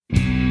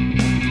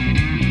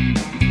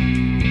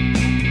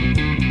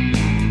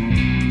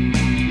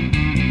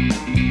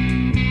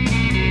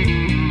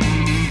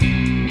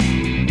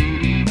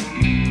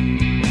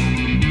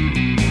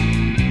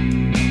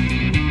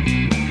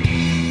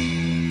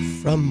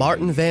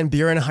Martin Van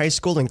Buren High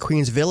School in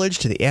Queens Village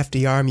to the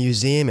FDR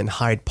Museum in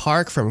Hyde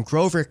Park, from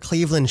Grover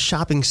Cleveland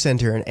Shopping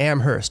Center in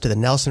Amherst to the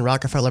Nelson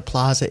Rockefeller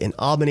Plaza in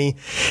Albany.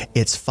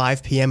 It's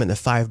 5 p.m. in the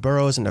 5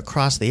 boroughs and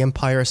across the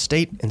Empire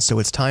State, and so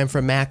it's time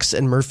for Max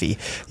and Murphy,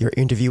 your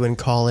interview and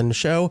call-in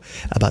show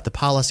about the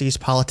policies,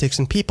 politics,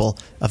 and people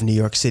of New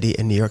York City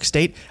and New York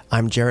State.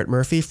 I'm Jarrett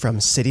Murphy from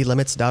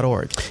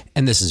citylimits.org.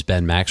 And this is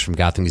Ben Max from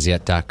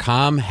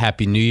GothamGazette.com.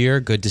 Happy New Year.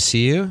 Good to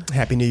see you.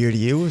 Happy New Year to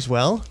you as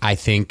well. I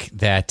think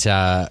that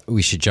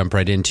we should jump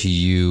right into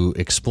you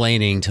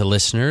explaining to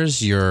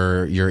listeners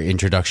your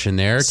introduction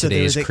there, So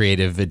today's there's a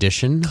creative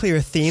edition.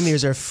 Clear theme.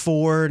 These are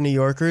 4 New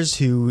Yorkers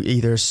who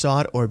either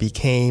sought or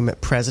became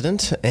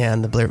president,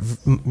 and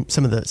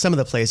some of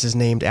the places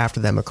named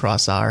after them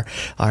across our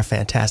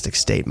fantastic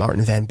state.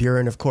 Martin Van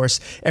Buren, of course,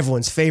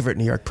 everyone's favorite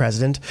New York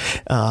president,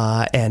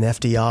 and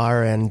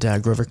FDR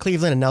and Grover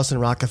Cleveland and Nelson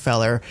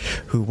Rockefeller,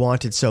 who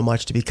wanted so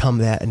much to become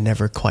that and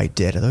never quite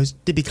did. Although he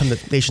did become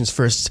the nation's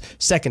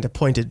second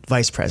appointed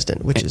vice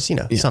president, which is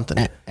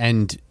something.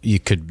 And you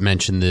could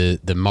mention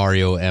the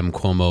Mario M.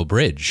 Cuomo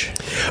Bridge.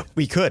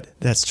 We could.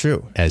 That's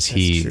true. As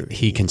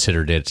he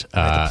considered it.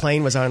 The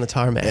plane was on the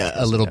tarmac.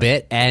 A little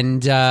bit.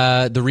 And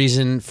the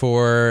reason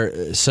for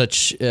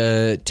such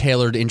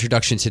tailored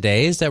introduction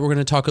today is that we're going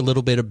to talk a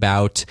little bit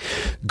about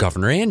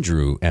Governor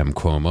Andrew M.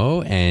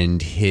 Cuomo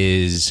and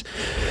his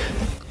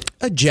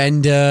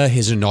agenda,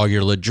 his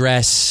inaugural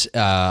address,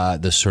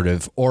 the sort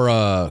of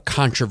aura,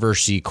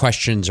 controversy,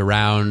 questions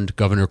around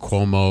Governor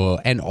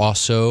Cuomo, and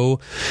also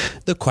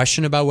the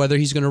question about whether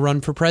he's going to run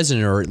for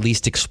president or at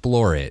least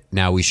explore it.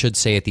 Now, we should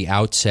say at the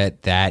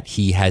outset that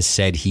he has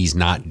said he's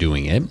not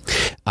doing it.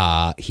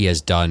 He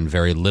has done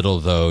very little,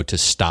 though, to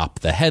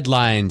stop the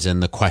headlines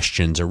and the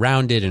questions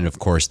around it. And of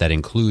course, that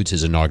includes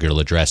his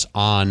inaugural address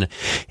on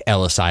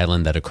Ellis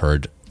Island that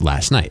occurred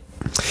last night.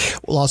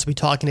 We'll also be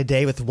talking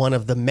today with one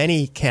of the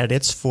many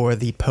candidates for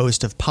the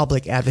post of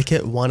public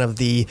advocate. One of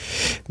the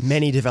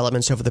many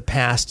developments over the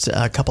past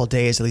couple of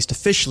days, at least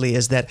officially,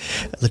 is that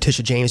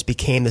Letitia James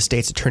became the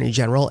state's attorney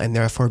general and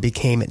therefore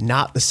became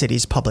not the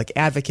city's public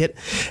advocate.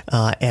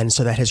 And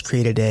so that has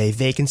created a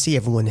vacancy.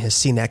 Everyone has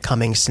seen that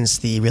coming since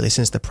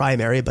the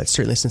primary, but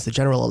certainly since the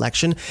general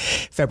election.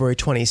 February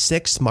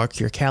 26th, mark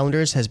your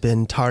calendars, has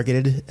been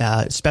targeted,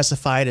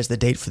 specified as the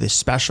date for the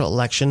special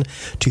election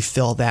to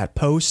fill that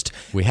post.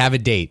 We have a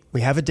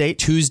date.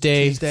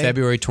 Tuesday,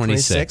 February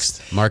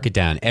 26th. Mark it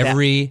down.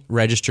 Every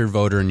registered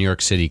voter in New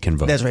York City can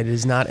vote. That's right. It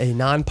is not a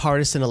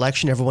nonpartisan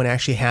election. Everyone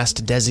actually has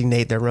to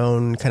designate their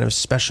own kind of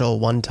special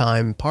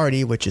one-time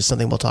party, which is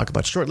something we'll talk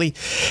about shortly.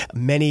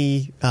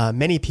 Many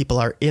people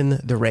are in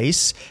the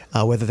race.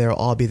 Whether they'll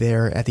all be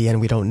there at the end,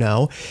 we don't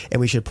know.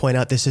 And we should point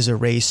out this is a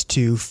race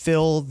to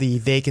fill the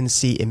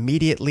vacancy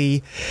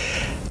immediately,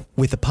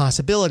 with the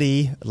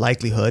possibility,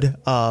 likelihood,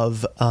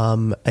 of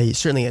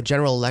certainly a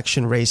general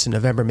election race in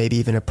November, maybe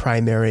even a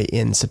primary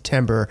in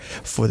September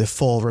for the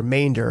full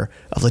remainder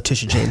of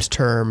Letitia James'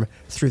 term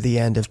through the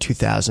end of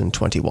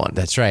 2021.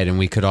 That's right. And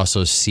we could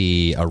also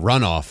see a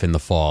runoff in the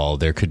fall.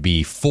 There could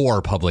be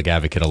 4 public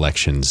advocate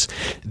elections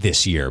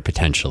this year,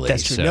 potentially.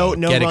 That's true. So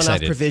no runoff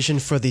excited. Provision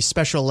for the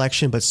special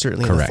election, but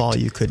certainly Correct. In the fall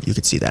you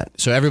could see that.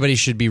 So everybody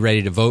should be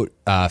ready to vote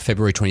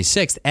February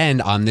 26th.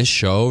 And on this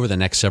show, over the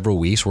next several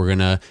weeks, we're going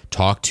to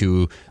talk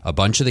to a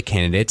bunch of the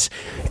candidates.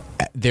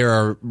 There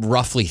are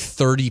roughly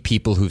 30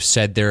 people who've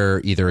said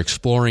they're either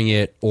exploring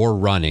it or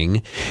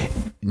running.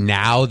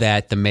 Now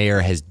that the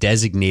mayor has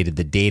designated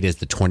the date as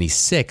the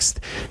 26th,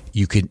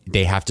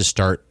 they have to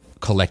start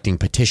collecting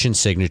petition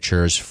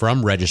signatures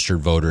from registered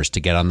voters to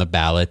get on the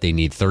ballot. They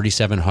need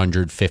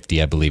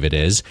 3,750, I believe it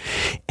is.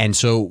 And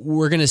so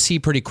we're going to see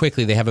pretty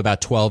quickly, they have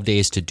about 12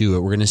 days to do it.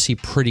 We're going to see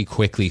pretty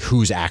quickly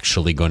who's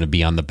actually going to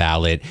be on the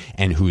ballot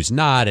and who's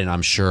not. And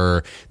I'm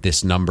sure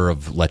this number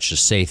of, let's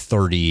just say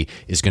 30,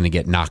 is going to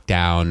get knocked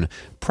down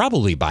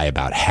probably by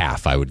about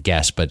half, I would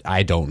guess, but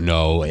I don't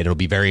know. It'll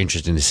be very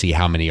interesting to see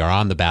how many are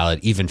on the ballot.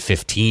 Even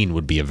 15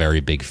 would be a very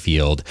big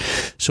field.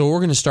 So what we're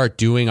going to start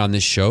doing on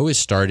this show is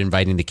start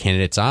inviting the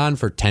candidates on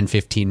for 10,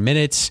 15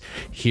 minutes,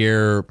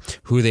 hear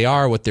who they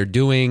are, what they're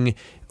doing,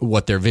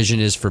 what their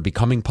vision is for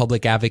becoming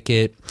public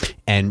advocate.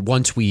 And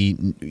once we're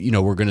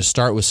going to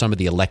start with some of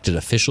the elected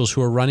officials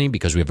who are running,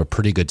 because we have a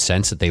pretty good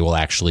sense that they will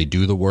actually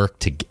do the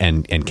work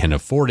and can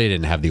afford it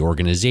and have the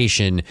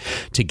organization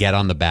to get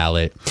on the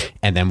ballot.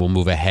 And then we'll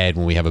move ahead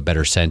when we have a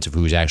better sense of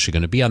who's actually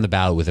going to be on the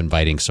ballot with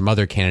inviting some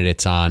other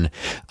candidates on.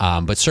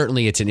 But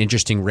certainly it's an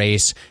interesting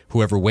race.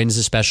 Whoever wins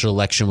the special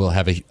election will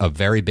have a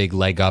very big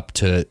leg up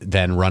to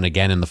then run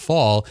again in the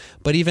fall.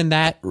 But even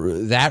that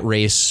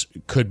race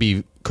could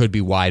be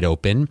wide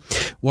open.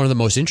 One of the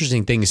most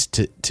interesting things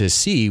to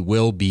see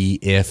will be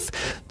if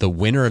the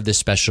winner of this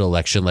special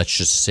election, let's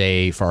just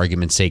say for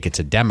argument's sake, it's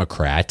a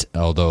Democrat,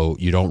 although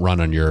you don't run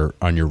on your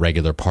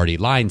regular party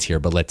lines here,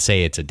 but let's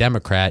say it's a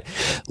Democrat,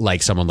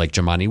 like someone like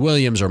Jumaane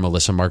Williams or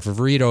Melissa Mark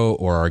Viverito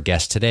or our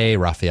guest today,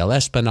 Rafael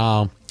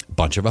Espinal, a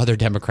bunch of other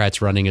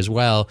Democrats running as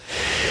well.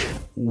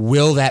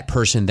 Will that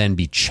person then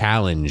be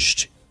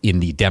challenged in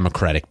the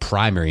Democratic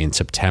primary in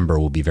September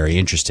will be very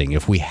interesting.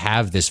 If we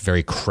have this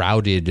very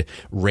crowded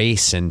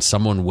race and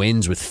someone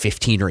wins with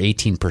 15 or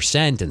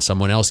 18% and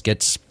someone else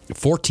gets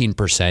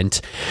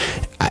 14%,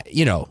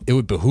 it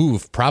would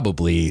behoove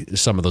probably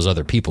some of those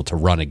other people to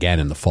run again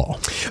in the fall.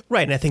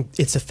 Right. And I think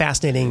it's a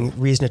fascinating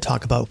reason to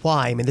talk about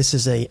why. I mean, this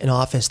is an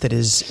office that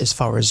is, as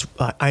far as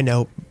I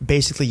know,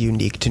 basically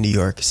unique to New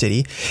York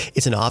City.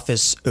 It's an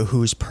office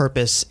whose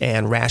purpose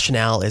and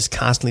rationale is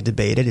constantly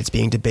debated. It's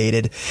being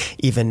debated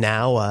even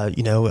now.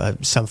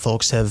 Some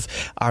folks have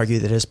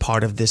argued that as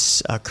part of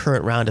this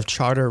current round of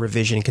charter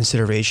revision and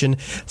consideration,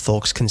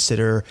 folks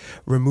consider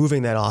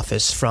removing that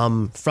office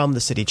from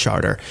the city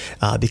charter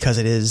because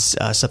it is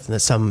something that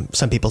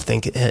some people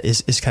think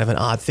is kind of an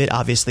odd fit.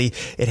 Obviously,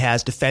 it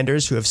has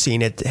defenders who have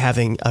seen it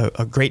having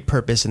a great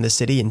purpose in the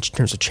city in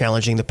terms of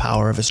challenging the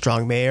power of a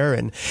strong mayor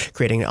and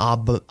creating an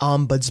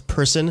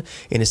ombudsperson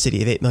in a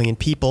city of 8 million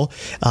people.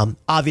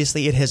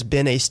 Obviously, it has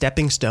been a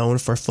stepping stone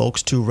for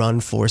folks to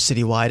run for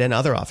citywide and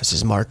other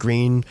offices. Mark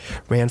Green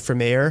ran for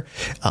mayor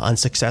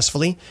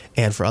unsuccessfully,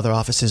 and for other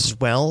offices as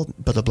well.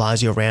 Bill de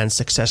Blasio ran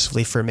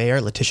successfully for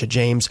mayor. Letitia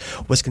James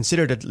was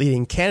considered a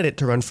leading candidate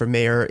to run for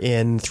mayor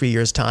in 3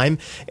 years' time,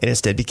 and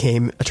instead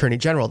became Attorney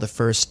General, the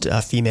first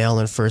female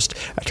and first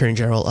Attorney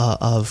General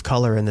of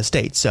color in the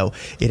state. So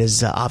it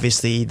is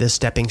obviously the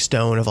stepping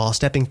stone of all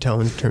stepping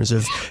stones in terms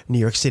of New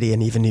York City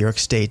and even New York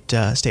State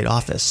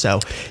office. So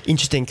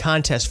interesting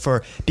contest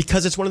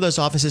because it's one of those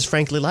offices,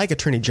 frankly, like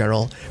Attorney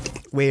General,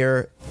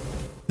 where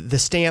the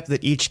stamp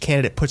that each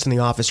candidate puts in the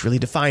office really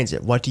defines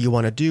it. What do you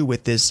want to do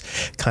with this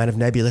kind of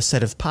nebulous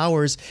set of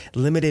powers,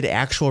 limited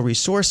actual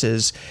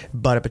resources,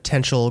 but a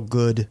potential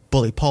good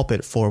bully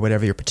pulpit for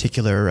whatever your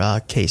particular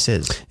case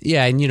is?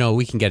 Yeah, and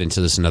we can get into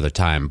this another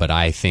time, but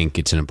I think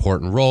it's an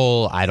important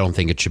role. I don't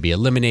think it should be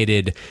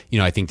eliminated.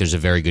 I think there's a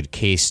very good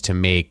case to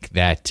make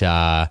that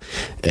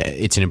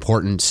it's an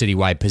important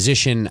citywide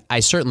position. I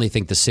certainly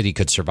think the city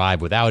could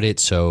survive without it,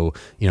 so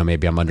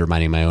maybe I'm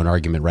undermining my own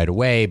argument right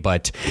away,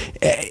 but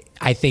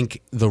I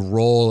think the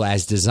role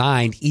as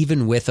designed,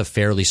 even with a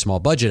fairly small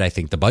budget, I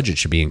think the budget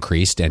should be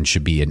increased and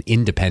should be an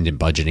independent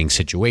budgeting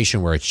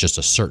situation where it's just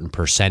a certain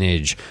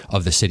percentage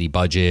of the city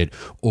budget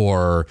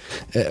or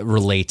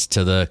relates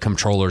to the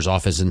comptroller's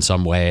office in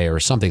some way or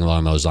something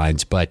along those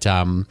lines. But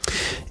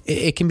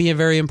it can be a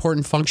very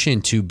important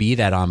function to be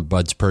that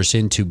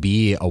ombudsperson, to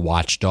be a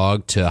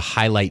watchdog, to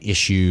highlight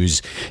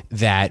issues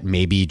that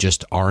maybe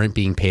just aren't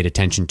being paid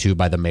attention to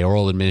by the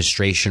mayoral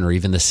administration or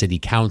even the city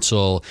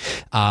council.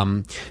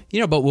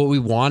 But what we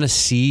want to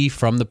see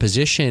from the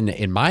position,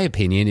 in my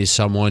opinion, is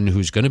someone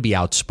who's going to be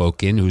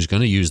outspoken, who's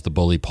going to use the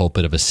bully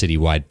pulpit of a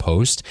citywide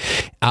post.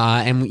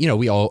 And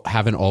we all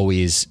haven't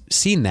always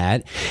seen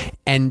that.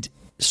 And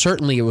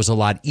certainly it was a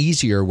lot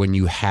easier when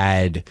you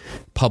had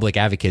public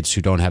advocates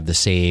who don't have the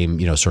same,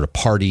 sort of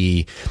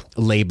party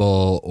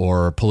label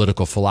or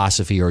political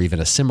philosophy or even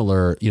a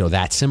similar,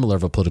 that similar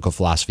of a political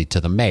philosophy to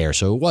the mayor.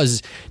 So it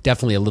was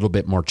definitely a little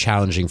bit more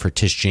challenging for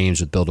Tish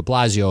James with Bill de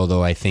Blasio,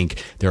 although I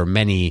think there are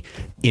many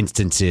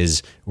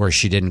instances where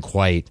she didn't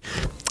quite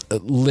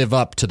live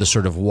up to the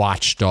sort of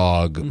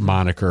watchdog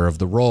moniker of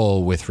the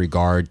role with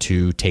regard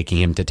to taking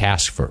him to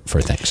task for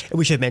things.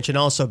 We should mention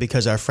also,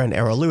 because our friend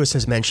Errol Lewis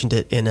has mentioned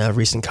it in a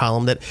recent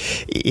column, that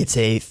it's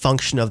a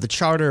function of the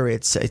charter.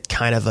 It's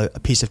kind of a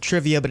piece of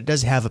trivia, but it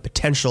does have a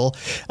potential,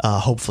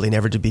 hopefully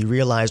never to be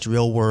realized,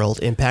 real-world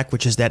impact,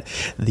 which is that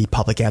the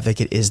public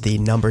advocate is the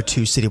number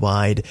 2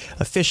 citywide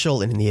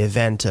official, and in the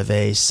event of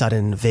a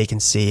sudden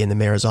vacancy in the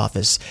mayor's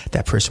office,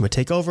 that person would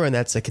take over, and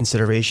that's a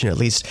consideration, at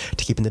least,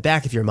 to keep in the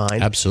back of your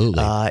mind. Absolutely.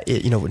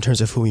 In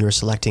terms of who you're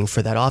selecting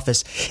for that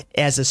office.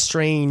 As a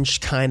strange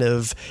kind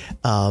of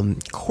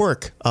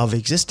quirk of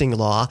existing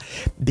law,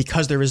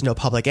 because there is no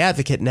public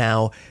advocate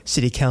now,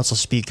 City Council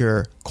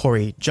Speaker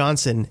Corey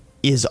Johnson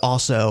is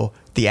also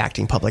the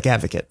acting public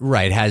advocate.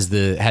 Right, has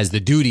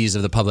the duties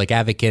of the public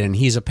advocate, and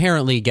he's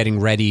apparently getting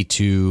ready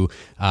to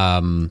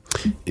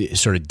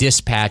sort of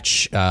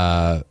dispatch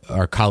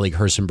our colleague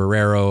Herson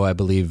Barrero, I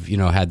believe,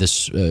 had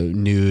this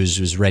news,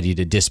 was ready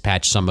to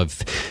dispatch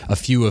a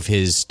few of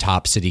his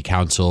top city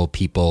council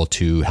people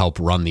to help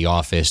run the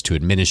office, to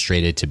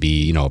administrate it, to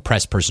be, a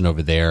press person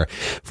over there.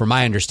 From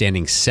my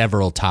understanding,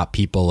 several top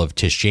people of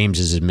Tish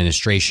James's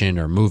administration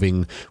are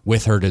moving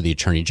with her to the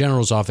Attorney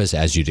General's office,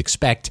 as you'd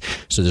expect.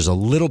 So there's a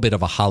little bit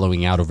of a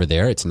hollowing out over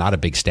there. It's not a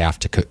big staff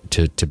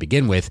to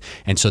begin with,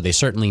 and so they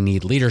certainly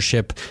need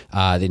leadership.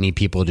 They need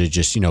people to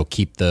just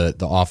keep the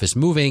office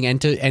moving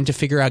and to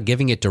figure out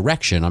giving it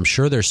direction. I'm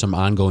sure there's some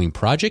ongoing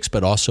projects,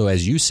 but also,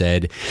 as you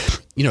said,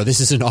 this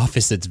is an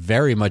office that's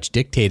very much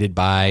dictated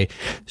by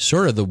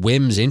sort of the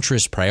whims,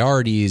 interests,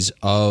 priorities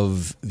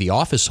of the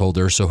office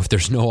holder. So if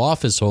there's no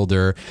office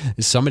holder,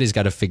 somebody's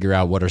got to figure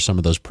out what are some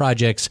of those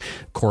projects.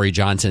 Corey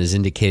Johnson has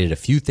indicated a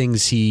few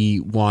things he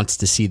wants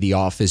to see the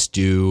office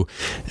do.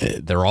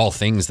 They're all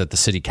things that the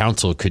city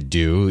council could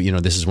do.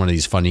 This is one of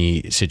these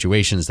funny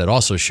situations that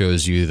also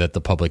shows you that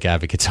the public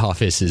advocate's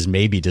office is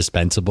maybe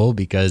dispensable,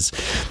 because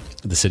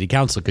the city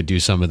council could do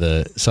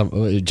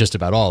just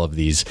about all of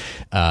these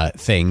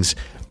things.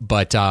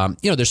 But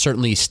there's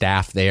certainly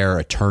staff there,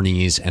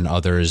 attorneys and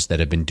others that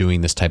have been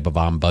doing this type of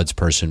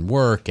ombudsperson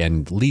work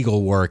and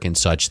legal work and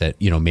such that,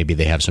 maybe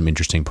they have some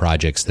interesting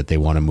projects that they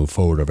want to move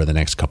forward over the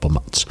next couple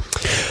months.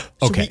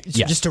 Okay.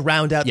 So just to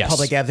round out the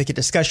public advocate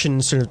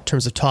discussion, sort of in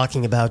terms of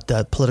talking about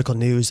the political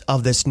news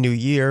of this new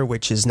year,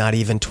 which is not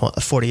even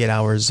 48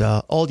 hours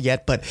old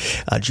yet, but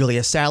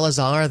Julia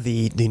Salazar,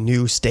 the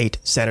new state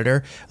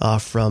senator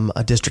from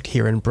a district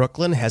here in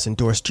Brooklyn, has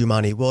endorsed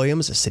Jumaane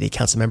Williams, a city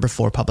council member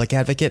for public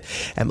advocate,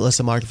 and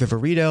Melissa Mark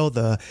Viverito,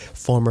 the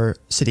former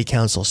city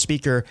council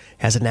speaker,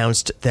 has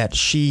announced that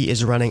she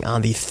is running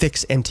on the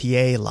Fix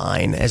MTA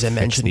line. As I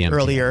mentioned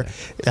earlier,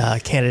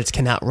 candidates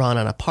cannot run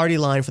on a party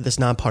line for this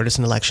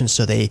nonpartisan election,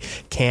 so they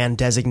can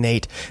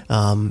designate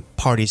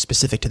parties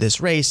specific to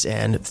this race,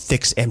 and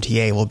Fix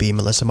MTA will be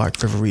Melissa Mark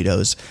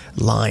Viverito's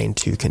line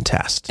to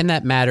contest. And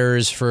that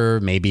matters for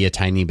maybe a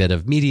tiny bit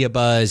of media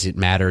buzz. It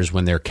matters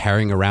when they're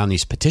carrying around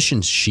these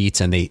petition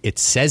sheets and it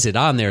says it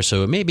on there,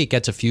 so maybe it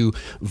gets a few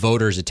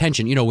voters'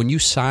 attention. When you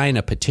sign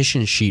a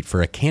petition sheet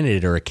for a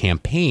candidate or a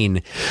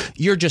campaign,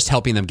 you're just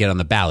helping them get on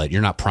the ballot.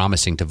 You're not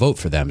promising to vote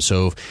for them.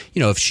 So,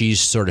 if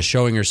she's sort of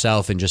showing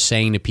herself and just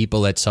saying to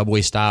people at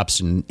subway stops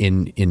and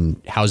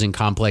in housing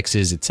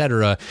complexes,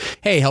 etc.,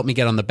 hey, help me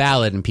get on the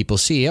ballot, and people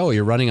see, oh,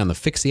 you're running on the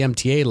Fix the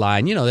MTA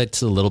line,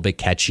 that's a little bit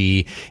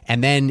catchy.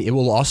 And then it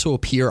will also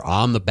appear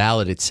on the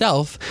ballot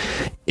itself.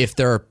 If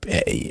there are,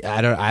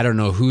 I don't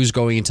know who's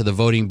going into the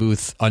voting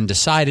booth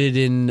undecided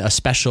in a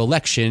special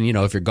election.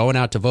 If you're going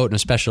out to vote in a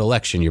special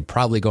election, you're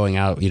probably going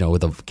out,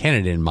 with a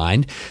candidate in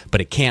mind,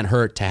 but it can't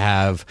hurt to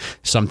have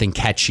something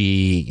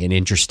catchy and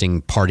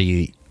interesting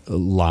party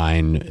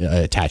line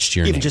attached to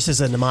your name. Even just as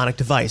a mnemonic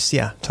device.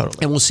 Yeah, totally.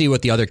 And we'll see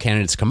what the other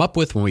candidates come up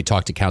with when we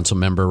talk to council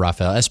member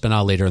Rafael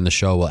Espinal later in the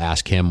show. We'll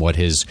ask him what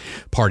his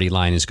party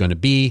line is going to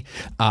be.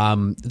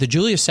 The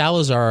Julia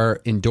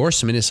Salazar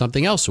endorsement is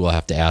something else we'll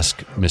have to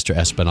ask Mr.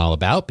 Espinal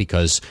about,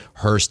 because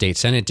her state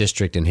Senate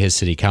district and his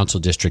city council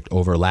district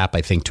overlap,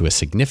 I think, to a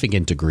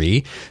significant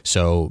degree.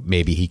 So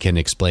maybe he can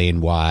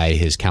explain why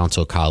his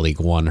council colleague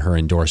won her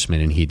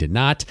endorsement and he did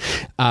not.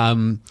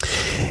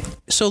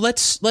 So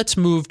let's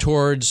move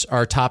towards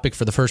our topic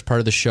for the first part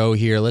of the show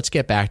here. Let's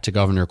get back to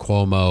Governor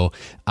Cuomo.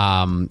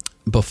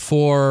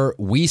 Before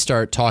we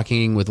start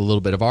talking with a little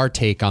bit of our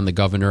take on the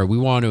governor, we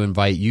want to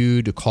invite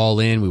you to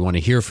call in. We want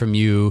to hear from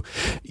you,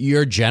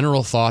 your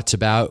general thoughts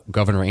about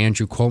Governor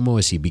Andrew Cuomo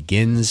as he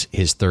begins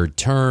his third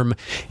term.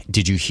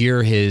 Did you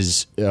hear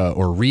his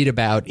or read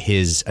about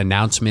his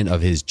announcement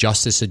of his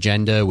justice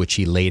agenda, which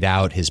he laid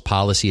out his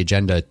policy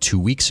agenda 2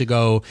 weeks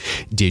ago?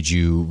 Did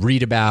you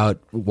read about,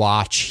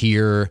 watch,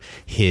 hear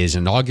his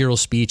inaugural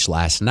speech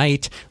last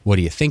night? What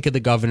do you think of the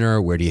governor?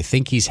 Where do you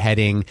think he's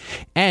heading?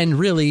 And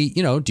really,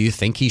 do you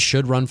think he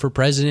should run for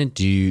president?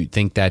 Do you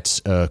think that's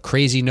a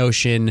crazy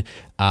notion?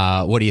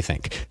 What do you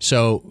think?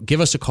 So give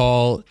us a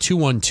call,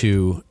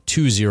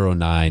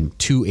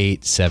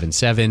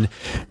 212-209-2877.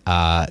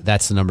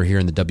 That's the number here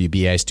in the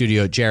WBAI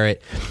studio.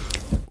 Jarrett,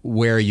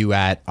 where are you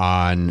at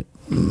on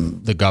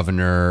the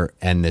governor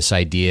and this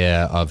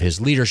idea of his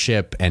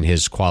leadership and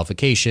his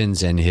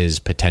qualifications and his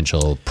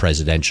potential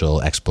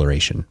presidential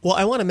exploration? Well,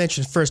 I want to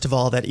mention first of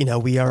all that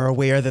we are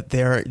aware that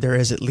there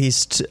is at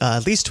least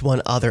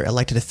one other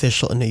elected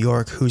official in New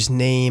York whose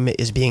name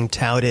is being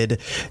touted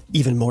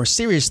even more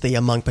seriously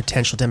among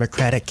potential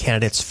Democratic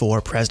candidates for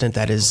president.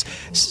 That is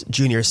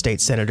junior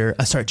U.S. Senator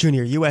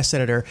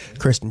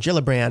Kirsten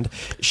Gillibrand.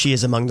 She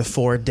is among the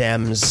four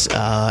Dems: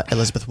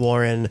 Elizabeth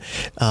Warren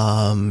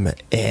and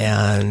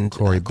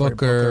Cory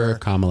Booker,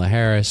 Kamala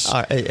Harris,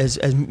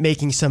 as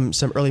making some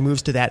early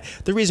moves to that.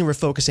 The reason we're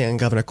focusing on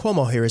Governor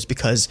Cuomo here is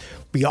because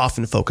we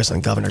often focus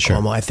on Governor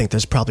Cuomo. I think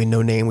there's probably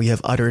no name we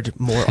have uttered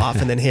more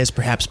often than his,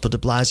 perhaps Bill de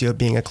Blasio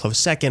being a close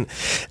second.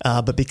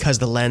 But because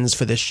the lens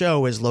for this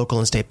show is local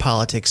and state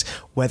politics,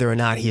 whether or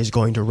not he is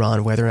going to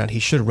run, whether or not he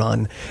should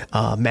run,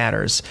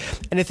 matters.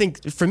 And I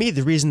think, for me,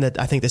 the reason that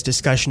I think this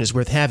discussion is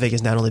worth having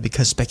is not only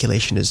because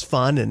speculation is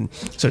fun and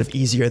sort of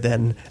easier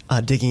than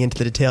digging into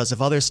the details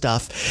of other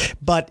stuff,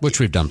 but which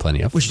we've done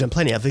plenty of.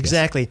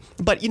 Exactly. Yes.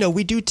 But,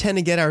 we do tend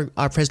to get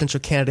our presidential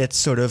candidates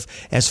sort of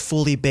as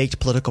fully baked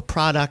political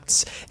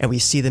products, and we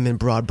see them in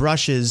broad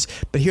brushes.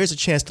 But here's a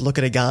chance to look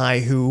at a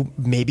guy who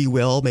maybe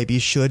will, maybe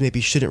should,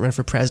 maybe shouldn't run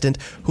for president,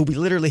 who we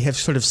literally have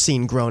sort of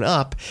seen grown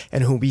up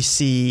and who we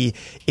see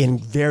in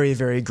very,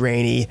 very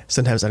grainy,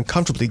 sometimes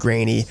uncomfortably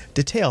grainy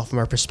detail from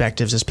our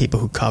perspectives as people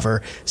who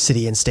cover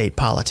city and state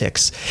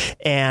politics.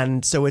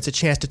 And so it's a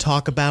chance to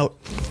talk about,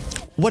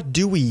 what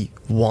do we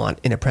want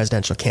in a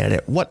presidential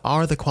candidate? What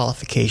are the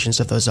qualifications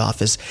of those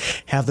office?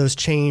 Have those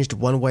changed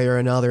one way or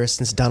another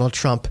since Donald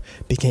Trump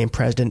became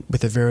president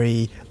with a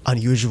very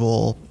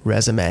unusual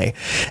resume?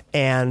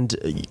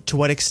 And to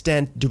what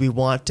extent do we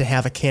want to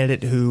have a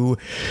candidate who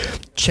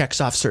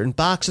checks off certain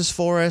boxes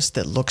for us,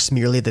 that looks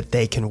merely that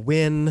they can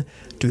win?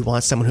 Do we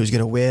want someone who's going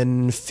to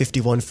win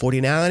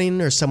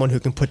 51-49, or someone who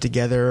can put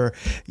together,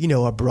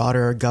 a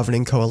broader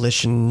governing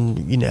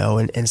coalition,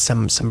 and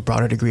some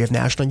broader degree of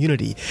national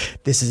unity?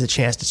 This is a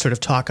chance to sort of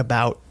talk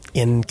about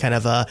in kind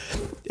of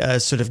a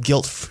sort of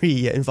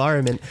guilt-free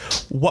environment,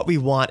 what we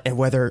want and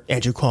whether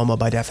Andrew Cuomo,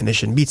 by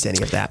definition, meets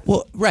any of that.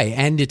 Well, right.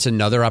 And it's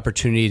another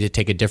opportunity to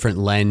take a different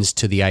lens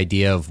to the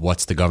idea of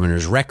what's the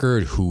governor's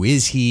record, who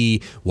is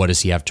he, what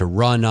does he have to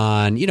run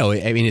on? You know,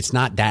 I mean, it's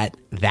not that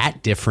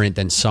different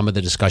than some of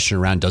the discussion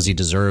around does he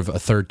deserve a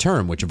third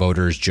term, which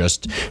voters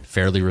just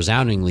fairly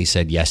resoundingly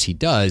said, yes, he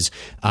does.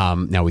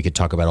 Now, we could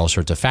talk about all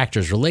sorts of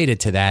factors related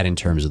to that in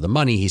terms of the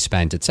money he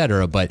spent, et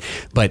cetera. But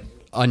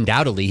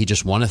undoubtedly, he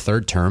just won a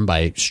third term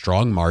by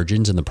strong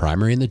margins in the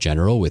primary and the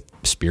general with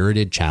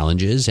spirited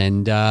challenges.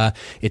 And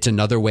it's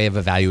another way of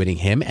evaluating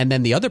him. And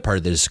then the other part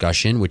of the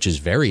discussion, which is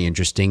very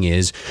interesting,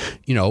 is,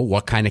 you know,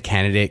 what kind of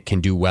candidate can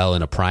do well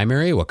in a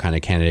primary? What kind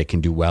of candidate can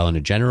do well in a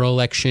general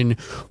election?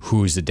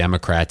 Who's the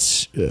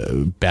Democrats'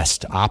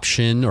 best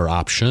option or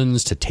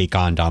options to take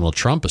on Donald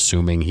Trump,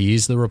 assuming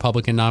he's the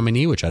Republican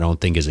nominee, which I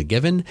don't think is a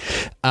given.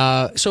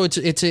 So it's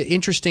an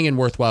interesting and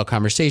worthwhile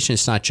conversation.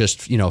 It's not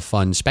just, you know,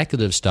 fun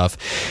speculative stuff.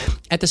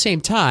 At the same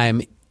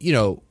time, you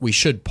know, we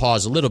should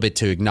pause a little bit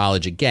to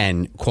acknowledge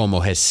again,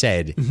 Cuomo has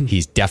said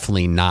he's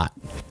definitely not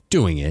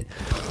doing it.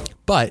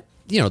 But,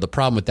 you know, the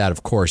problem with that,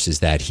 of course, is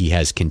that he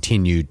has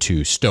continued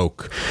to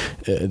stoke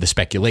the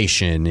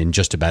speculation in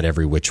just about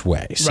every which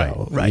way.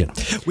 So, right. You know.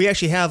 We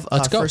actually have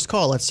our first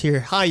call. Let's hear.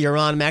 Hi, you're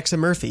on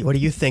Maxim Murphy. What do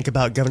you think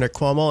about Governor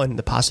Cuomo and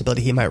the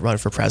possibility he might run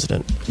for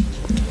president?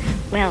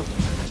 Well,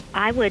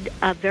 I would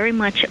very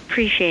much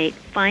appreciate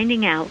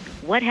finding out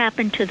what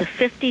happened to the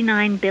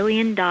 $59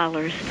 billion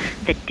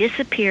that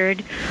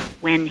disappeared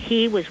when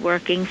he was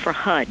working for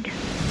HUD.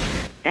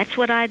 That's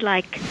what I'd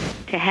like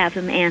to have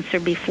him answer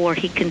before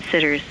he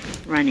considers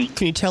running.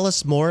 Can you tell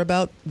us more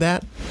about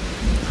that?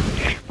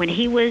 When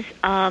he was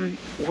running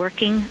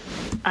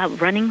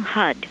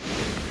HUD,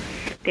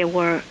 there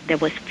was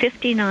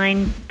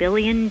 $59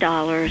 billion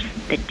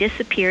that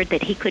disappeared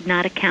that he could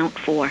not account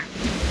for.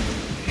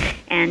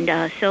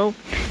 And so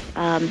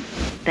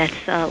that's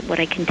what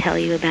I can tell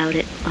you about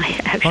it.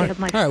 I actually have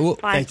my All right. Well,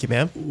 thank you,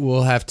 ma'am.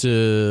 We'll have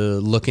to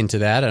look into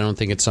that. I don't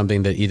think it's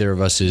something that either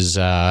of us is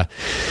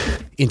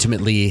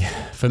intimately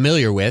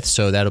familiar with,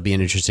 so that'll be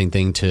an interesting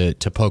thing to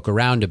poke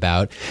around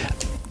about.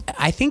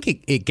 I think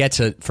it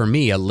gets for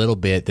me a little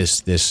bit.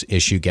 This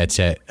issue gets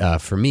at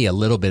for me a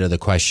little bit of the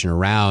question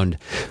around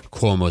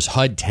Cuomo's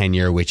HUD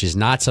tenure, which is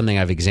not something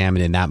I've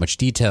examined in that much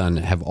detail and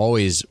have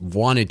always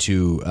wanted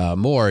to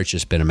more. It's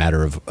just been a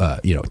matter of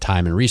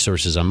time and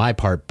resources on my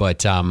part. But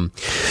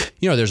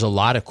there's a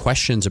lot of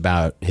questions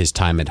about his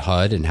time at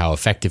HUD and how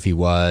effective he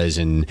was,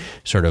 and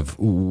sort of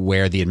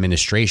where the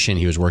administration,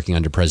 he was working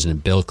under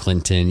President Bill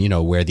Clinton. You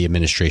know, where the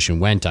administration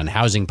went on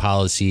housing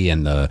policy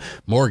and the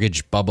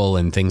mortgage bubble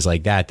and things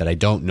like that I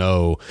don't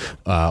know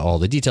all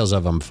the details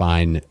of. I'm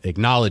fine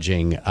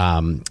acknowledging,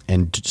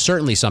 and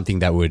certainly something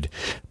that would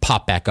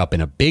pop back up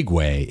in a big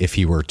way if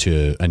he were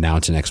to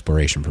announce an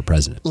exploration for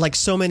president. Like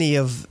so many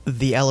of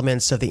the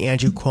elements of the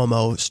Andrew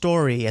Cuomo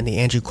story and the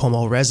Andrew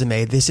Cuomo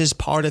resume, this is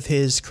part of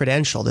his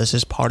credential. This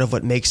is part of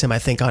what makes him, I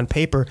think, on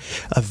paper,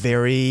 a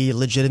very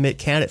legitimate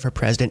candidate for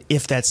president,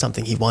 if that's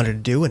something he wanted to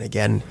do. And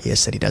again, he has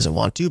said he doesn't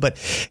want to, but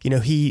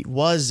he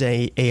was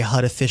a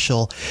HUD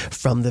official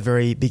from the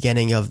very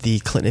beginning of the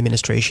Clinton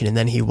administration, and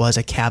then he was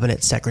a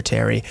cabinet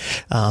secretary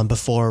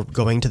before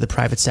going to the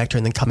private sector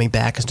and then coming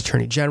back as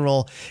attorney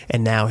general,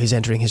 and now he's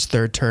entering his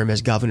third term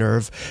as governor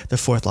of the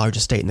fourth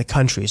largest state in the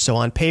country. So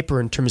on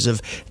paper, in terms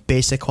of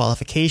basic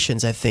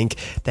qualifications, I think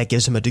that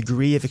gives him a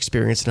degree of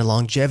experience and a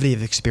longevity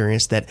of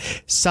experience that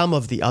some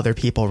of the other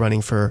people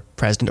running for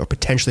president or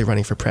potentially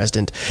running for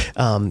president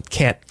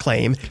can't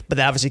claim. But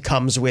that obviously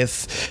comes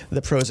with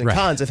the pros and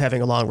cons of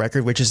having a long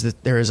record, which is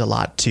that there is a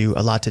lot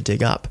to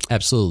dig up.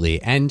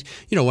 Absolutely. And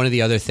one of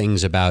the other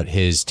things about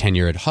his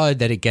tenure at HUD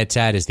that it gets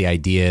at is the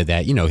idea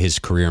that his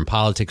career in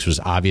politics was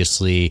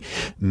obviously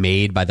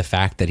made by the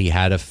fact that he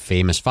had a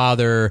famous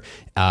father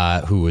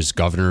who was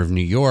governor of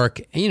New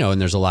York.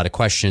 And there's a lot of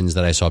questions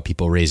that I saw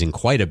people raising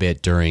quite a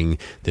bit during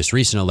this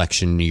recent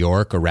election in New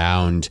York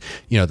around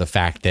the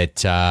fact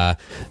that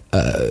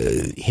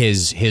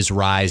his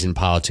rise in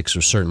politics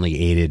was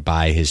certainly aided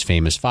by his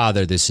famous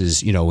father. This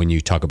is, when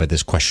you talk about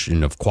this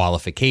question of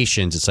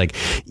qualifications, it's like,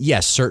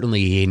 yes,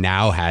 certainly he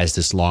now has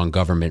this long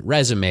government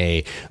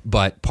resume,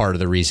 but part of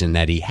the reason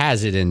that he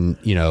has it and,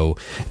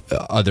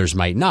 others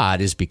might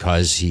not is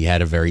because he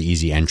had a very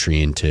easy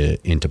entry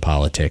into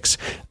politics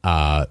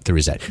through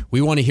his dad.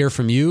 We want to hear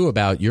from you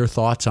about your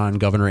thoughts on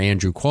Governor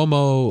Andrew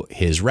Cuomo,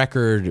 his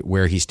record,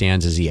 where he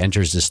stands as he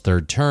enters this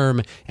third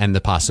term, and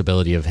the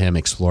possibility of him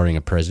exploring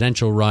a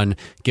presidential run.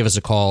 Give us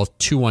a call,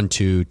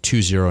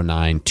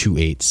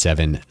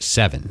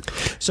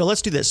 212-209-2877. So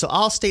let's do this. So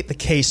I'll state the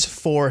case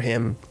for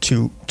him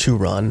to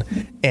run,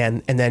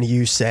 and then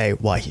you say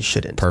why he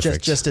shouldn't.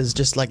 Perfect.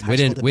 Just like we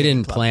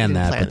didn't plan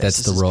that, but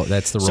that's the role.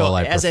 That's the role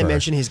I prefer. As I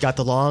mentioned, he's got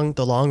the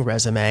long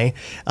resume.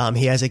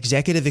 He has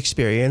executive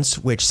experience,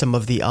 which which some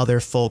of the other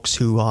folks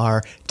who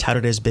are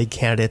touted as big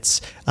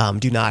candidates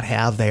do not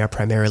have. They are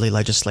primarily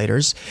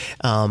legislators.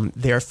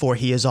 Therefore,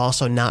 he is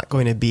also not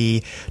going to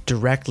be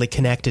directly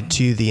connected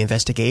to the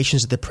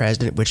investigations of the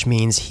president, which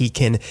means he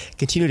can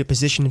continue to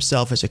position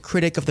himself as a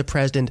critic of the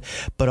president,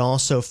 but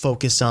also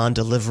focus on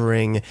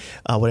delivering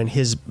what in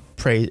his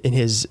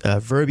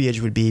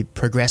verbiage would be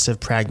progressive,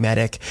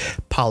 pragmatic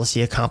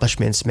policy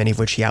accomplishments, many of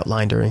which he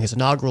outlined during his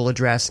inaugural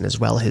address and as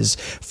well his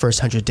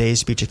first 100 days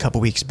speech a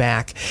couple weeks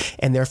back,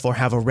 and therefore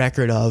have a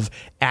record of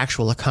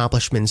actual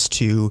accomplishments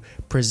to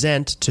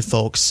present to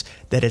folks,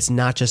 that it's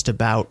not just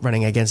about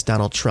running against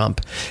Donald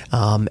Trump.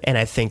 And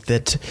I think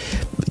that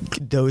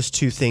those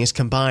two things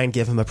combined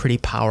give him a pretty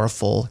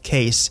powerful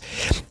case.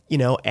 You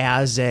know,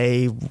 as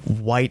a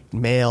white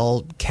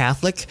male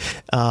Catholic,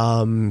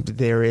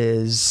 there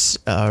is,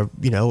 a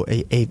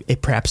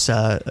perhaps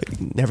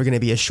never going to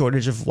be a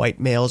shortage of white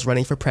males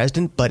running for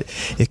president, but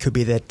it could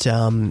be that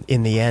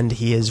in the end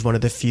he is one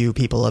of the few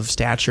people of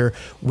stature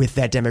with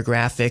that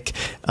demographic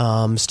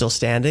still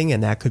standing,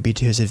 and that could be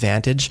to his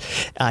advantage.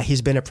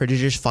 He's been a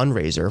prodigious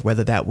fundraiser,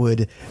 whether that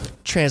would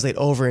translate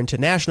over into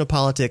national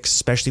politics,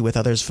 especially with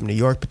others from New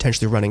York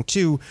potentially running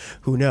too,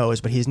 who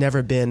knows, but he's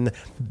never been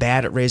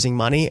bad at raising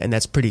money, and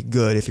that's pretty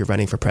good if you're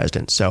running for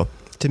president. So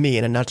to me,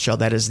 in a nutshell,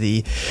 that is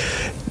the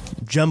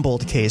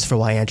jumbled case for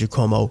why Andrew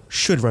Cuomo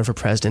should run for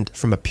president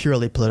from a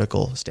purely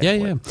political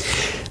standpoint.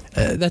 Yeah.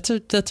 That's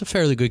a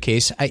fairly good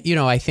case.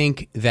 I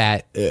think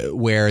that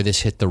where this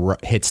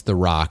hits the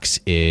rocks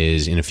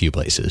is in a few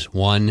places.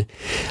 One,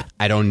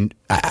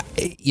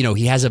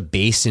 he has a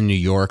base in New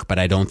York, but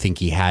I don't think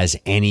he has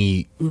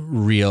any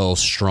real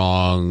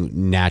strong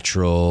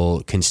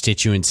natural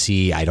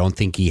constituency. I don't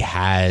think he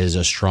has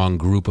a strong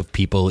group of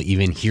people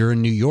even here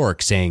in New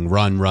York saying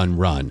run, run,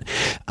 run.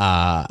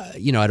 I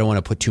don't want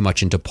to put too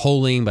much into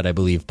polling, but I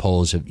believe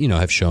polls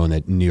have shown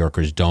that New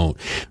Yorkers don't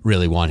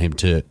really want him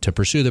to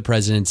pursue the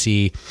presidency.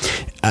 The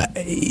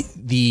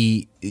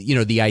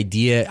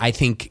idea, I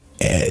think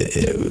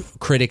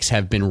critics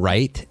have been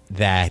right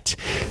that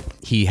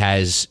he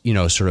has,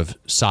 sort of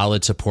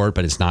solid support,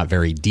 but it's not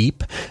very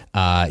deep.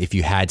 If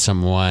you had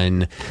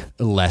someone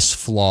less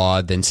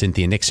flawed than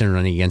Cynthia Nixon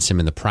running against him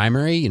in the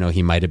primary,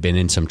 he might have been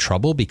in some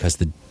trouble because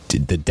the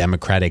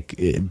Democratic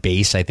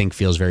base, I think,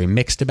 feels very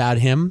mixed about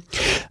him.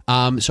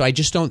 So I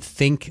just don't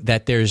think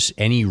that there's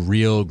any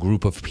real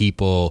group of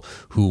people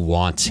who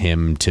wants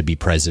him to be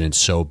president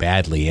so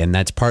badly. And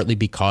that's partly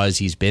because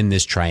he's been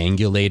this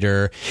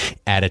triangulator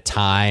at a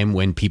time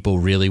when people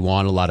really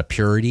want a lot of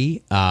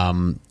purity.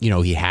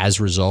 He has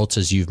results,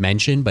 as you've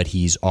mentioned, but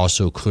he's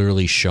also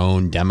clearly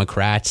shown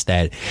Democrats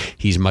that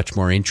he's much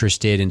more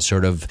interested in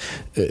sort of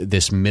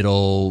this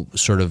middle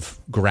sort of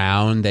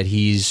ground that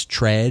he's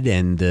tread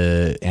and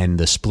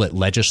the split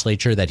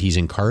legislature that he's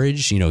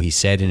encouraged. He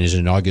said in his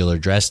inaugural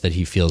address that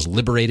he feels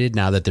liberated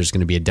now that there's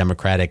going to be a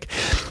Democratic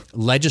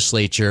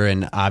legislature.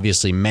 And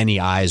obviously many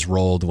eyes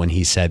rolled when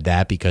he said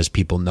that because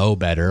people know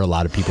better. A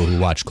lot of people who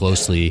watch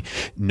closely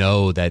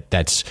know that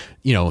that's,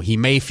 he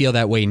may feel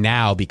that way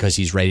now because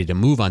he's ready to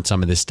move on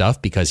some of this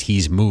stuff because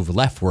he's moved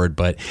leftward,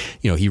 but,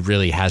 he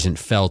really hasn't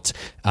felt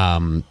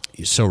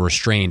so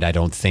restrained, I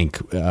don't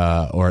think,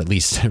 or at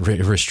least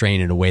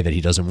restrained in a way that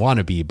he doesn't want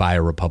to be by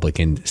a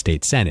Republican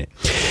state Senate.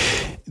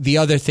 The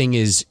other thing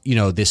is,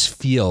 this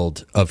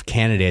field of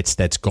candidates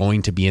that's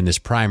going to be in this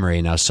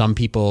primary. Now, some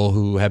people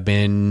who have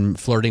been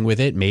flirting with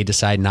it may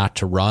decide not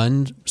to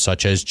run,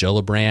 such as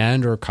Jill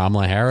LeBrand or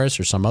Kamala Harris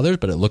or some others,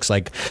 but it looks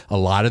like a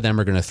lot of them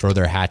are going to throw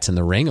their hats in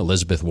the ring.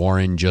 Elizabeth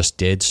Warren just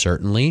did,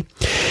 certainly.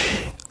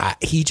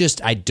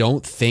 I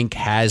don't think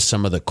has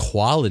some of the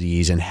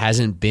qualities and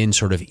hasn't been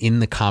sort of in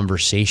the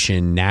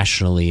conversation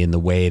nationally in the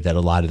way that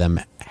a lot of them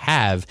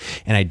have.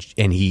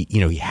 And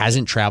he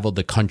hasn't traveled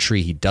the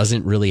country. He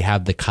doesn't really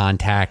have the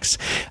contacts.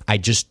 I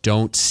just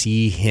don't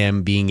see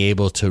him being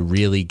able to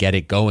really get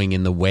it going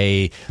in the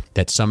way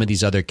that some of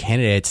these other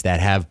candidates that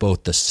have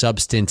both the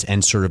substance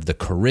and sort of the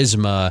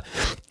charisma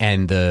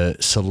and the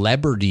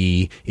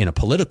celebrity in a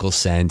political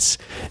sense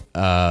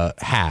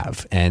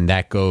have. And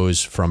that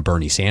goes from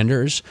Bernie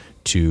Sanders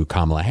to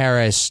Kamala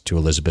Harris to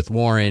Elizabeth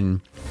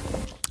Warren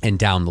and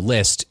down the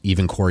list,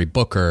 even Cory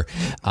Booker.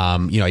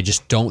 I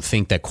just don't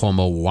think that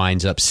Cuomo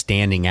winds up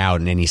standing out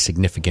in any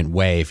significant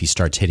way if he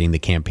starts hitting the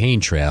campaign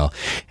trail.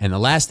 And the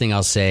last thing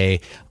I'll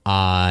say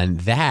on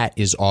that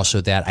is also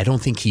that I don't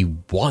think he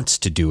wants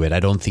to do it. I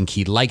don't think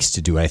he likes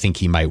to do it. I think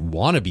he might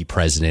want to be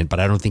president,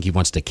 but I don't think he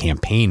wants to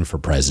campaign for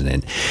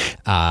president.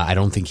 I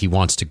don't think he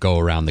wants to go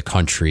around the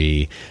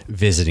country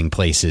visiting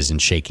places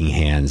and shaking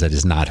hands. That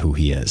is not who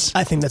he is.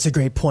 I think that's a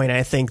great point.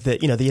 I think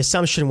that, the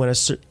assumption when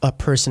a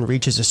person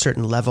reaches a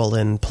certain level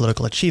in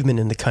political achievement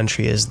in the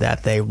country is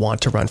that they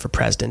want to run for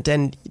president.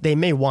 And they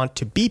may want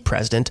to be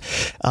president,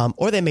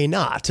 or they may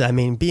not. I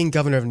mean, being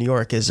governor of New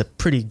York is a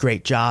pretty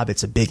great job.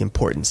 It's a big,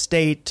 important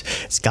state.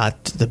 It's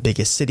got the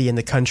biggest city in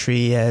the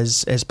country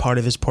as part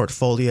of his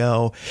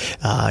portfolio.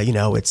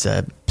 It's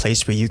a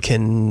place where you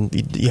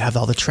have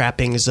all the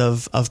trappings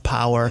of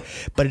power,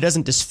 but it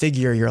doesn't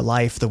disfigure your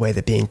life the way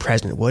that being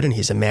president would. And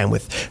he's a man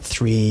with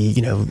 3,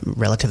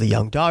 relatively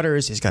young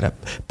daughters. He's got a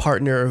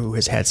partner who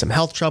has had some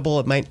health trouble.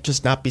 It might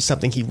just not be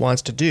something he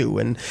wants to do.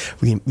 And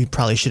we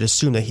probably should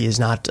assume that he is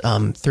not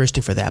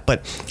thirsting for that.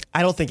 But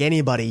I don't think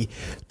anybody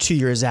 2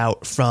 years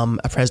out from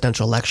a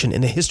presidential election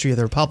in the history of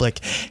the Republic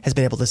has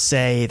been able to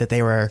say that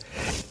they were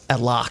at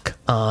lock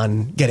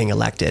on getting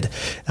elected,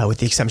 with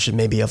the exception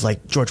maybe of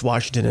like George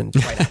Washington and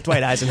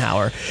Dwight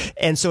Eisenhower.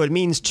 And so it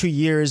means 2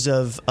 years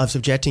of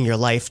subjecting your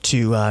life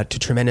to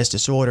tremendous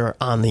disorder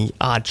on the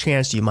odd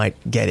chance you might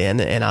get in.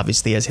 And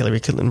obviously, as Hillary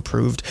Clinton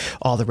proved,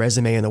 all the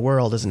resume in the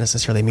world doesn't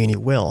necessarily mean you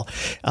will.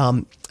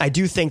 I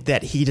do think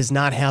that he does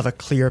not have a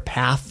clear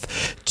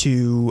path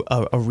to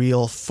a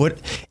real foot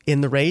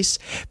in the race,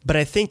 but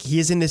I think he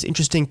is in this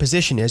interesting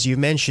position. As you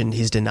mentioned,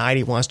 he's denied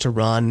he wants to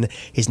run.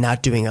 He's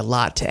not doing a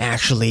lot to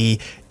actually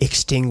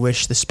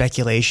extinguish the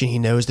speculation. He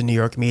knows the New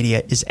York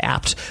media is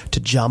apt to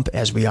jump,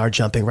 as we are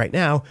jumping right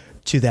now,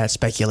 to that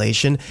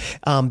speculation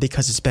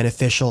because it's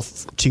beneficial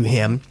to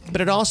him.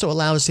 But it also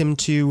allows him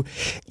to,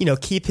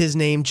 keep his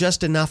name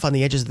just enough on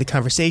the edges of the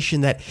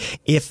conversation that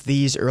if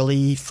these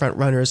early front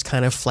runners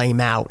kind of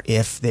flame out,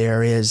 if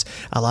there is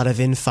a lot of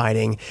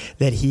infighting,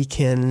 that he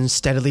can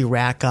steadily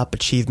rack up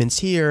achievements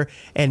here,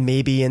 and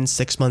maybe in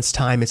 6 months'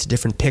 time it's a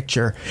different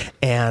picture.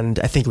 And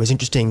I think it was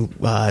interesting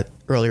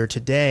earlier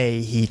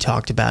today, he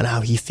talked about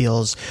how he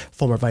feels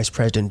former Vice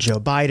President Joe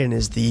Biden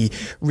is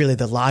really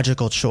the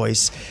logical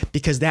choice,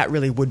 because that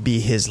really would be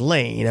his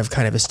lane of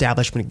kind of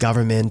establishment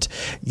government,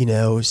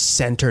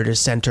 center to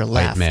center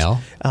left. White male.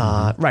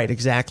 Right,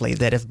 exactly.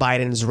 That if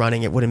Biden is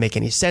running, it wouldn't make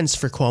any sense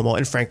for Cuomo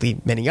and frankly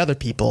many other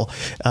people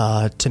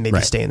to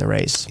maybe stay in the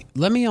race.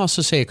 Let me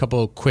also say a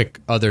couple of quick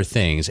other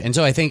things. And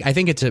so I think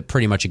it's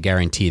pretty much a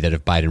guarantee that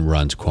if Biden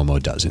runs,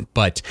 Cuomo doesn't.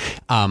 But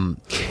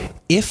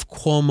if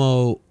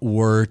Cuomo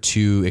were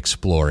to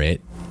explore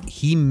it,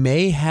 he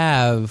may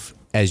have,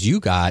 as you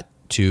got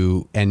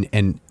to,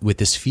 and with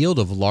this field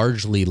of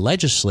largely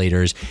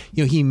legislators,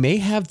 he may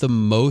have the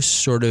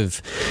most sort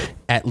of,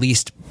 at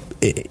least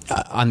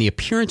on the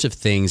appearance of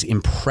things,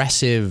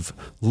 impressive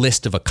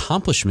list of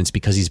accomplishments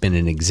because he's been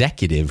an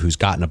executive who's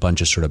gotten a bunch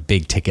of sort of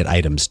big ticket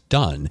items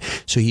done.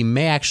 So he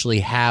may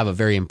actually have a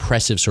very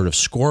impressive sort of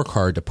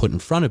scorecard to put in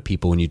front of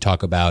people when you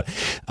talk about,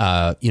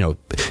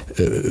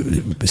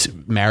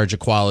 marriage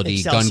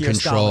equality, Excelsior gun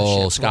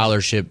control,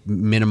 scholarship,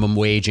 minimum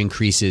wage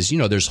increases.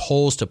 There's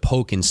holes to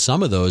poke in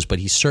some of those, but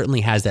he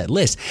certainly has that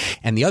list.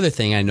 And the other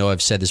thing, I know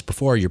I've said this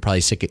before, you're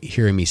probably sick of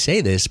hearing me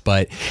say this,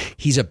 but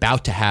he's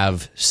about to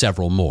have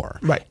several more.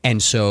 Right.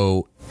 And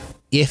so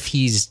if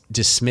he's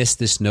dismissed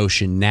this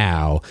notion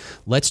now,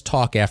 let's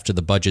talk after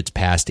the budget's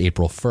passed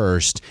April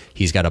 1st.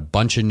 He's got a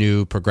bunch of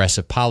new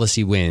progressive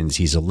policy wins.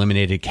 He's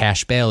eliminated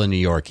cash bail in New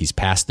York. He's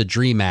passed the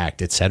DREAM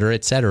Act, et cetera,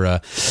 et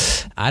cetera.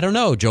 I don't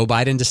know. Joe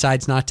Biden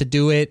decides not to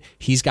do it.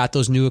 He's got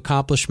those new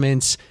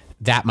accomplishments.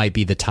 That might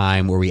be the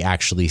time where we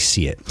actually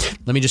see it.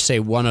 Let me just say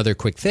one other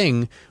quick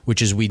thing,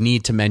 which is we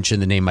need to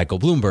mention the name Michael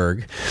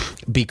Bloomberg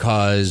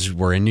because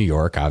we're in New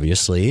York,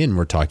 obviously, and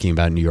we're talking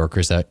about New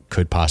Yorkers that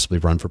could possibly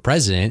run for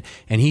president.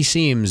 And he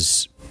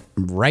seems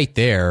right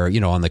there,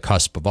 on the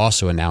cusp of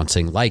also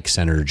announcing, like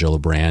Senator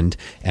Gillibrand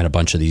and a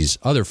bunch of these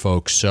other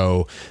folks.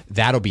 So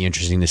that'll be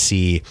interesting to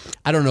see.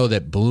 I don't know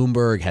that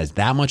Bloomberg has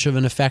that much of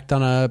an effect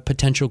on a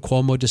potential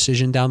Cuomo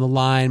decision down the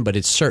line, but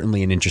it's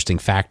certainly an interesting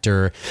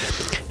factor.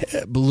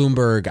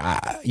 Bloomberg,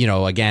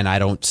 again, I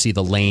don't see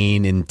the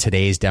lane in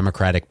today's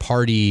Democratic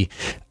Party,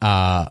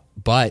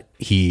 but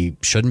he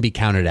shouldn't be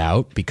counted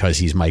out because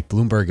he's Mike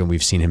Bloomberg and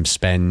we've seen him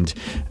spend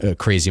a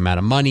crazy amount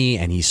of money.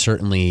 And he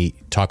certainly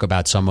talk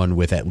about someone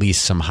with at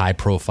least some high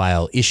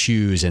profile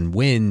issues and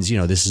wins.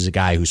 This is a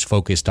guy who's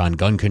focused on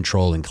gun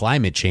control and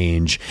climate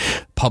change,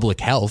 public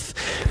health.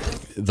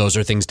 Those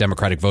are things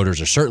Democratic voters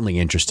are certainly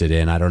interested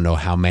in. I don't know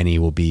how many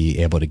will be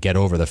able to get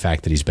over the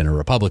fact that he's been a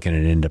Republican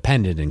and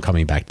independent and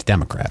coming back to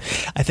Democrat.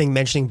 I think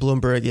mentioning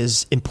Bloomberg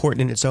is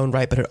important in its own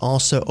right, but it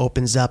also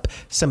opens up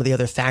some of the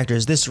other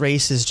factors. This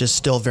race is just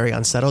still very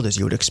unsettled, as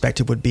you would expect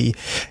it would be,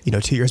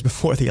 2 years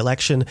before the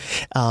election.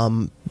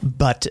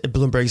 But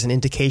Bloomberg is an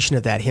indication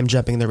of that. Him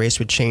jumping in the race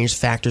would change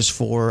factors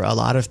for a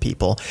lot of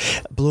people.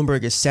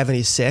 Bloomberg is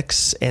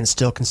 76 and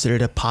still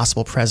considered a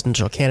possible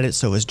presidential candidate.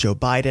 So is Joe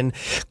Biden.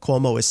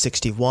 Cuomo is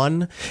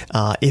 61.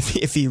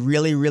 If he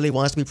really, really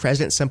wants to be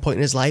president at some point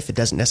in his life, it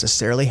doesn't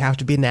necessarily have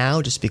to be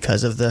now, just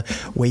because of the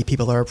way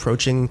people are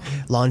approaching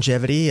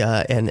longevity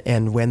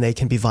and when they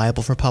can be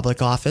viable for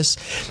public office.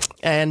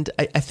 And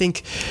I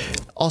think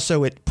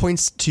also it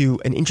points to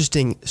an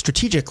interesting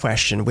strategic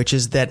question, which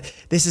is that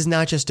this is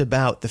not just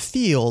about the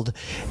field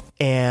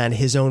and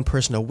his own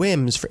personal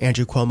whims for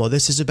Andrew Cuomo.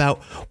 This is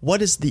about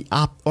what is the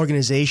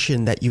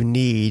organization that you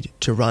need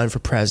to run for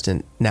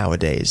president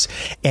nowadays.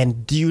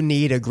 And do you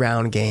need a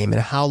ground game?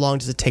 And how long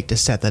does it take to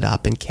set that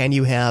up? And can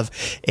you have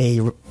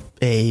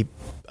a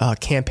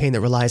campaign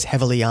that relies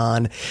heavily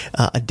on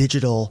a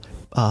digital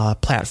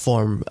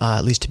platform,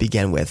 at least to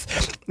begin with.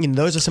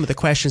 Those are some of the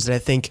questions that I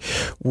think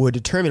would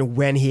determine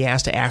when he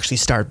has to actually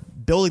start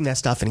building that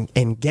stuff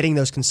and getting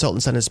those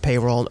consultants on his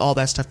payroll and all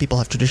that stuff people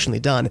have traditionally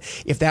done.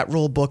 If that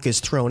rule book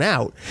is thrown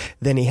out,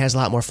 then he has a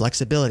lot more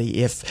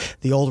flexibility. If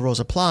the old rules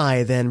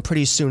apply, then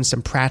pretty soon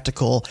some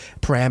practical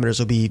parameters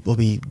will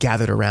be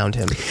gathered around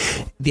him.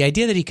 The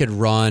idea that he could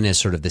run as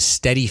sort of the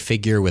steady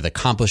figure with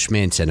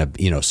accomplishments and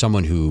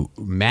someone who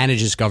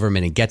manages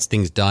government and gets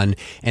things done,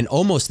 and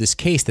almost this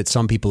case that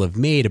some people have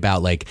made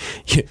about like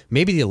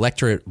maybe the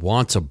electorate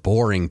wants a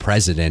boring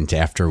president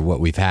after what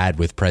we've had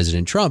with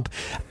President Trump.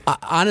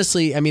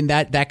 Honestly, I mean,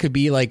 that could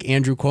be like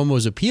Andrew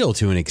Cuomo's appeal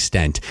to an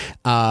extent.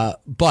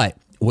 But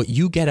what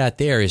you get at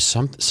there is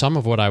some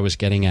of what I was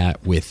getting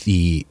at with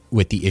the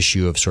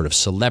issue of sort of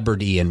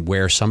celebrity and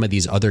where some of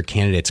these other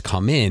candidates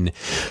come in,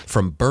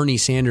 from Bernie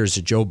Sanders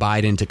to Joe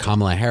Biden to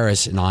Kamala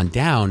Harris and on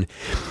down.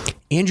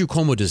 Andrew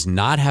Cuomo does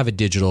not have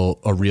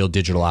a real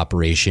digital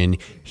operation.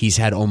 He's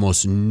had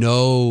almost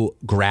no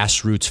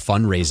grassroots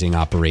fundraising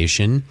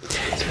operation.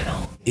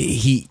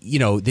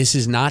 This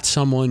is not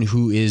someone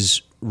who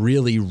is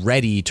really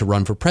ready to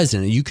run for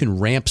president. You can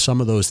ramp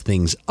some of those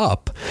things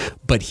up,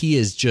 but he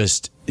is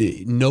just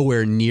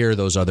nowhere near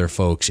those other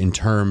folks in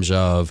terms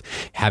of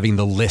having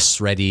the lists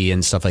ready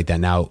and stuff like that.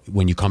 Now,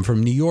 when you come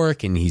from New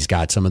York and he's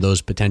got some of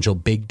those potential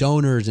big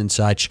donors and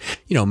such,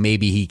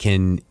 maybe he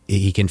can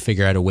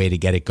figure out a way to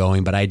get it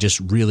going, but I just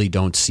really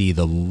don't see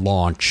the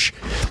launch.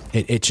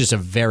 It's just a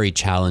very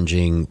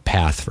challenging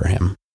path for him.